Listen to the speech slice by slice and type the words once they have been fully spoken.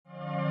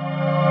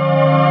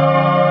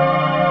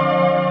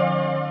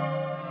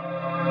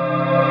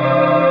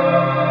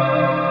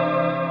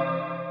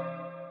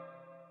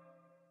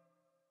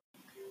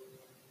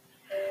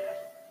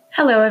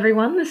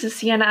everyone, this is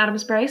Sienna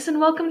Adams-Bryce, and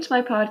welcome to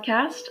my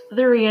podcast,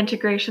 The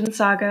Reintegration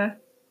Saga.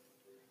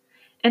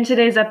 In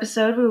today's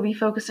episode, we will be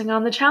focusing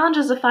on the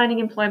challenges of finding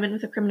employment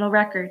with a criminal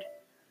record.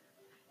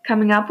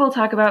 Coming up, we'll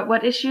talk about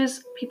what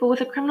issues people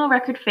with a criminal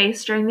record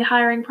face during the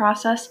hiring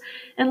process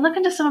and look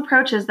into some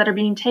approaches that are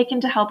being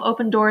taken to help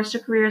open doors to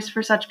careers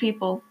for such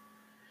people.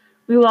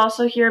 We will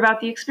also hear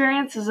about the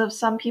experiences of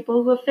some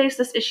people who have faced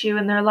this issue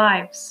in their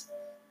lives.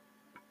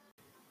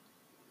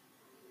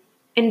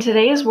 In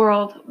today's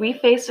world, we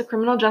face a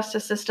criminal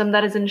justice system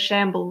that is in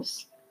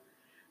shambles.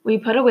 We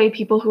put away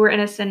people who are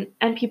innocent,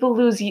 and people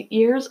lose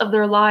years of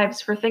their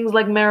lives for things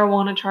like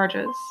marijuana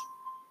charges.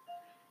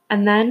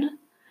 And then,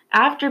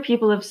 after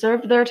people have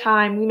served their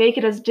time, we make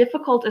it as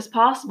difficult as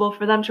possible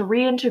for them to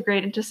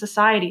reintegrate into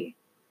society.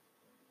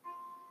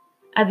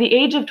 At the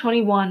age of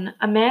 21,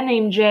 a man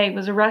named Jay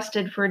was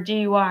arrested for a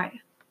DUI.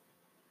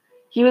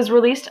 He was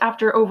released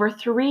after over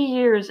 3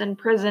 years in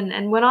prison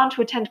and went on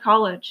to attend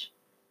college.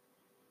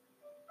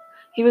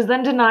 He was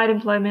then denied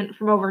employment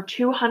from over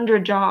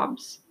 200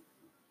 jobs.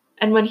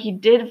 And when he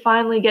did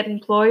finally get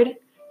employed,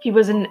 he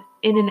was in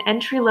an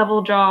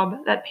entry-level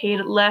job that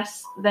paid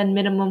less than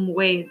minimum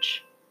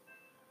wage.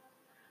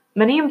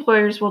 Many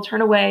employers will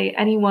turn away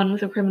anyone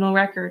with a criminal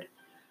record,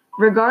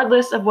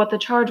 regardless of what the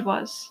charge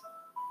was.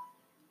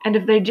 And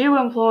if they do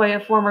employ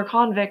a former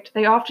convict,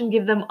 they often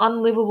give them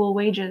unlivable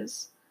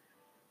wages,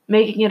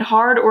 making it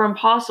hard or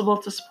impossible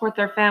to support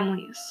their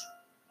families.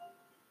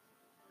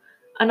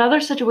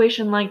 Another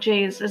situation like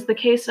Jay's is the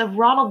case of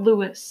Ronald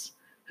Lewis,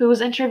 who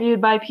was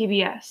interviewed by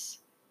PBS.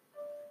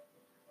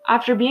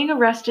 After being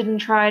arrested and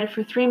tried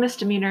for 3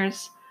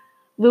 misdemeanors,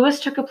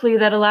 Lewis took a plea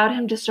that allowed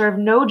him to serve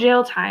no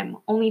jail time,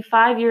 only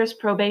 5 years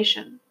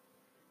probation.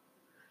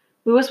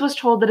 Lewis was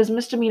told that his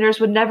misdemeanors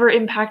would never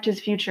impact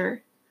his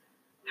future.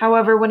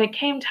 However, when it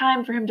came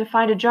time for him to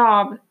find a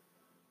job,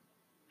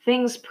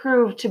 things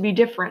proved to be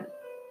different.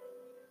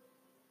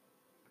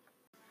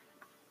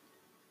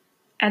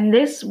 And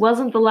this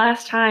wasn't the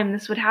last time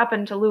this would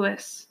happen to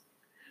Lewis.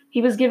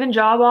 He was given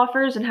job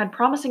offers and had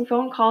promising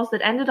phone calls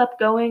that ended up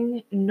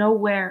going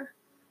nowhere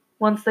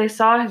once they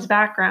saw his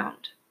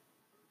background.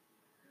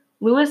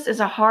 Lewis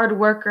is a hard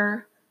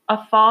worker,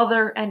 a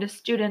father, and a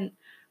student,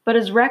 but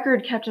his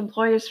record kept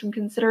employers from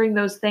considering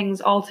those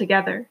things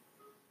altogether.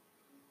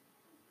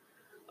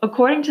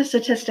 According to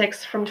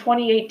statistics from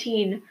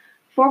 2018,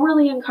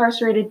 formerly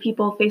incarcerated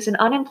people face an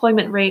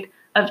unemployment rate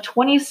of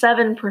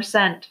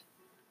 27%.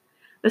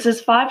 This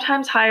is 5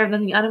 times higher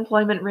than the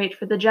unemployment rate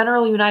for the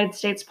general United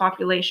States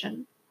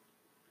population.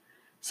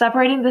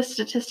 Separating the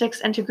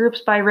statistics into groups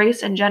by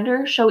race and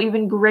gender show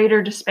even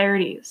greater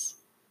disparities.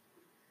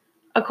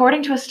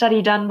 According to a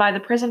study done by the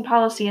Prison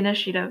Policy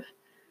Initiative,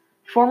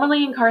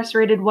 formerly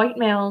incarcerated white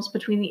males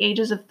between the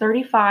ages of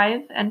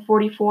 35 and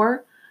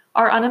 44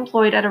 are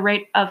unemployed at a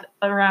rate of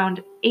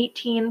around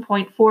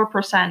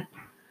 18.4%,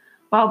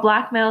 while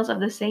black males of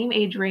the same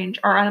age range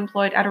are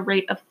unemployed at a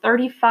rate of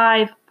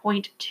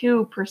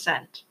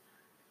 35.2%.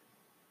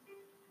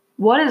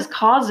 What is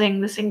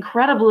causing this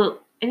incredible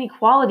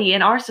inequality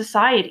in our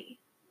society?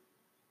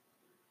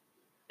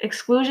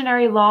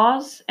 Exclusionary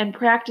laws and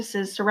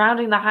practices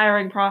surrounding the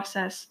hiring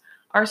process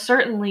are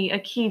certainly a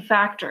key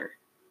factor.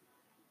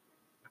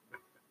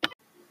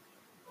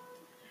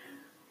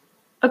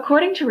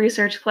 According to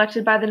research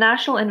collected by the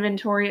National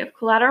Inventory of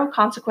Collateral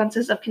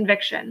Consequences of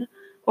Conviction,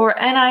 or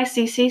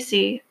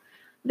NICCC,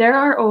 there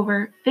are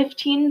over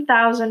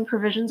 15,000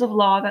 provisions of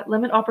law that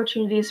limit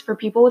opportunities for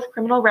people with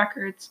criminal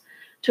records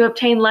to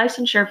obtain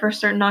licensure for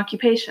certain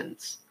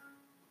occupations.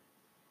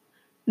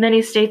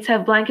 Many states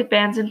have blanket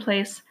bans in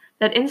place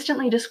that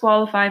instantly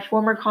disqualify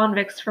former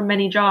convicts from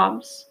many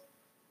jobs.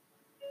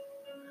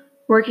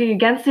 Working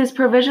against these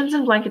provisions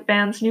and blanket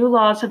bans, new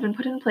laws have been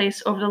put in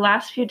place over the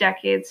last few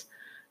decades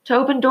to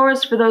open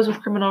doors for those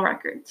with criminal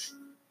records.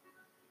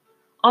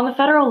 On the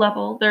federal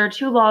level, there are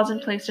 2 laws in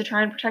place to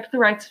try and protect the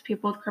rights of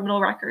people with criminal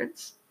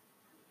records.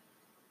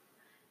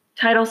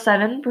 Title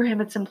VII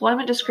prohibits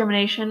employment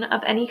discrimination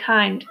of any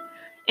kind,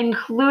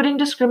 including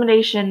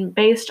discrimination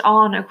based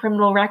on a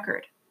criminal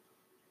record.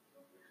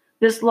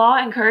 This law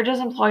encourages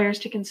employers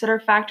to consider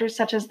factors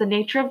such as the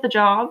nature of the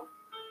job,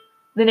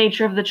 the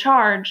nature of the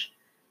charge,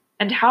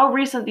 and how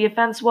recent the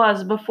offense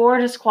was before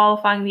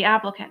disqualifying the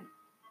applicant.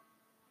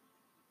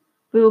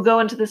 We will go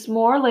into this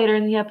more later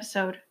in the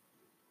episode.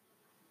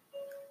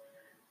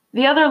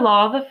 The other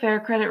law, the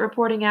Fair Credit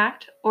Reporting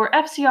Act, or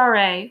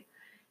FCRA,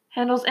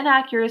 handles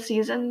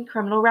inaccuracies in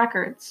criminal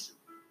records.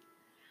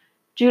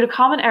 Due to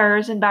common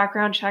errors in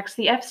background checks,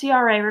 the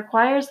FCRA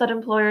requires that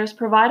employers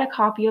provide a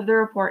copy of the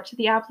report to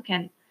the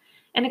applicant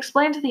and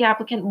explain to the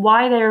applicant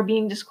why they are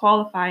being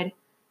disqualified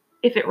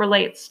if it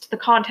relates to the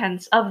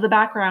contents of the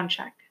background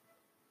check.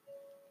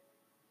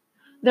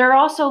 There are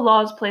also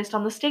laws placed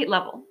on the state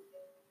level.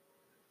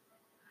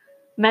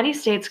 Many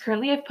states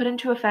currently have put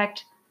into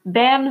effect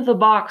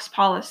ban-the-box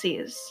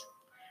policies,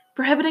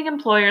 prohibiting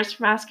employers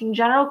from asking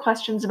general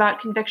questions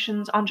about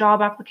convictions on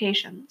job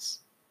applications.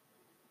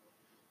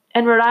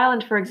 In Rhode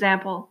Island, for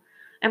example,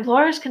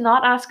 employers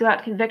cannot ask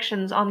about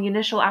convictions on the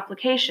initial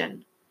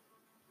application.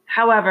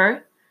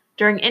 However,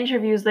 during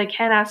interviews they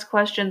can ask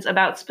questions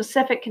about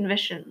specific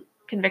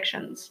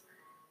convictions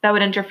that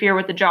would interfere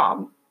with the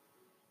job.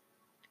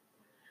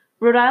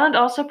 Rhode Island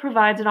also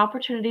provides an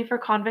opportunity for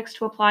convicts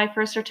to apply for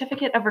a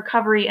certificate of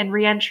recovery and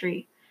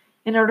reentry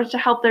in order to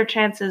help their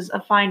chances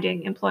of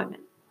finding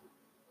employment.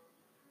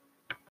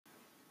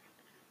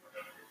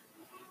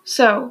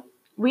 So,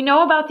 we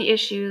know about the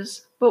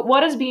issues, but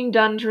what is being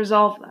done to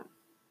resolve them?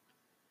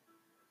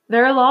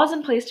 There are laws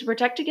in place to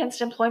protect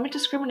against employment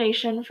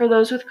discrimination for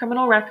those with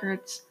criminal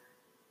records,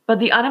 but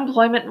the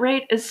unemployment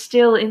rate is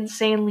still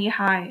insanely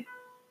high.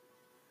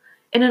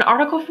 In an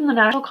article from the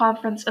National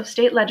Conference of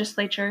State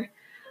Legislature,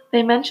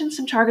 they mentioned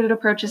some targeted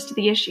approaches to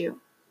the issue.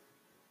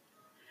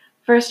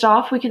 First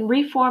off, we can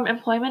reform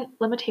employment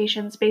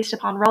limitations based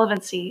upon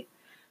relevancy,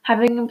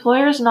 having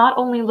employers not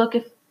only look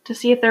to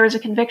see if there is a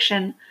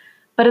conviction,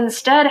 but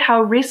instead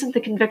how recent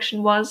the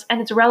conviction was and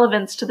its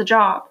relevance to the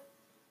job.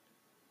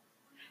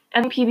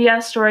 And the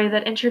PBS story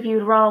that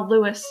interviewed Ronald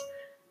Lewis,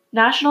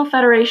 National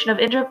Federation of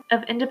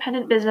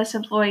Independent Business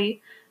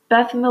employee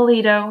Beth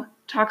Melito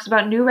talks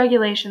about new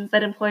regulations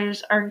that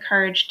employers are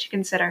encouraged to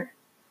consider.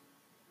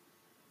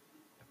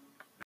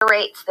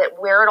 Rates that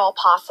where at all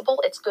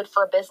possible, it's good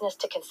for a business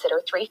to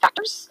consider three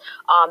factors: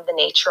 the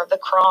nature of the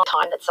crime,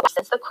 time that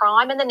substance the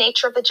crime, and the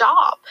nature of the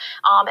job.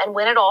 And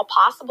when at all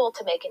possible,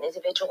 to make an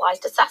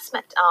individualized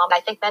assessment.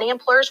 I think many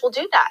employers will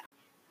do that.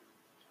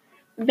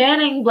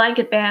 Banning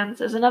blanket bans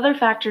is another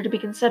factor to be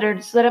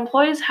considered so that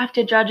employees have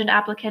to judge an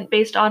applicant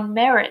based on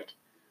merit,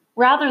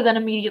 rather than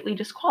immediately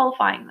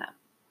disqualifying them.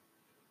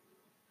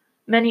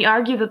 Many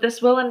argue that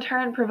this will in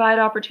turn provide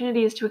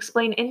opportunities to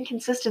explain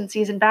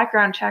inconsistencies in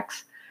background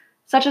checks,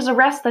 such as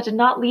arrests that did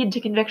not lead to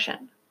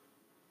conviction.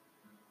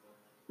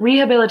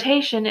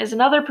 Rehabilitation is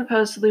another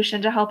proposed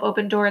solution to help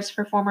open doors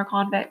for former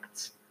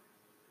convicts.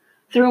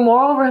 Through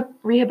moral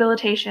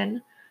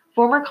rehabilitation,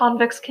 former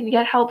convicts can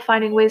get help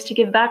finding ways to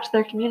give back to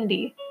their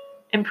community,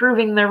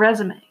 improving their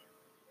resume.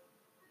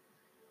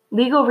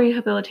 Legal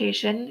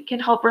rehabilitation can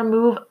help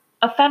remove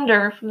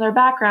offender from their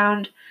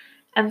background,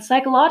 and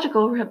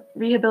psychological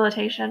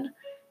rehabilitation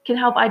can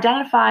help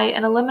identify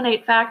and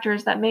eliminate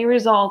factors that may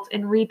result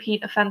in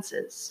repeat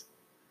offenses.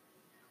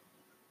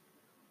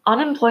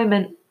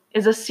 Unemployment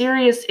is a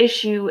serious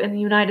issue in the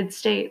United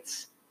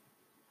States.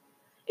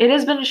 It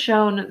has been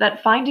shown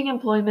that finding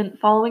employment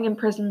following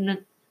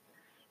imprisonment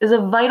is a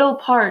vital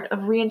part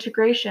of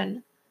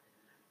reintegration,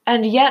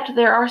 and yet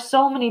there are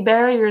so many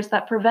barriers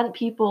that prevent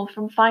people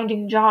from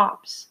finding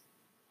jobs.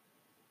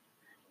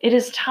 It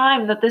is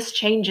time that this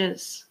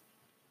changes.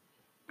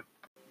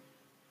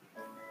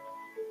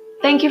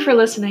 Thank you for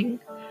listening,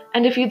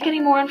 and if you'd like any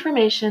more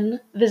information,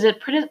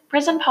 visit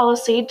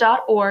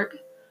prisonpolicy.org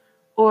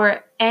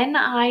or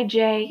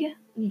nij.ojp.gov.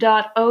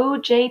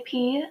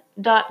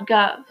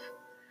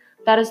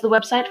 That is the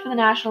website for the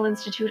National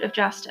Institute of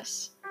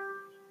Justice.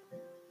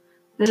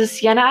 This is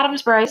Sienna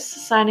Adams-Bryce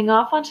signing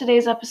off on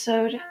today's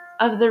episode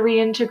of the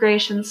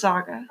Reintegration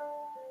Saga.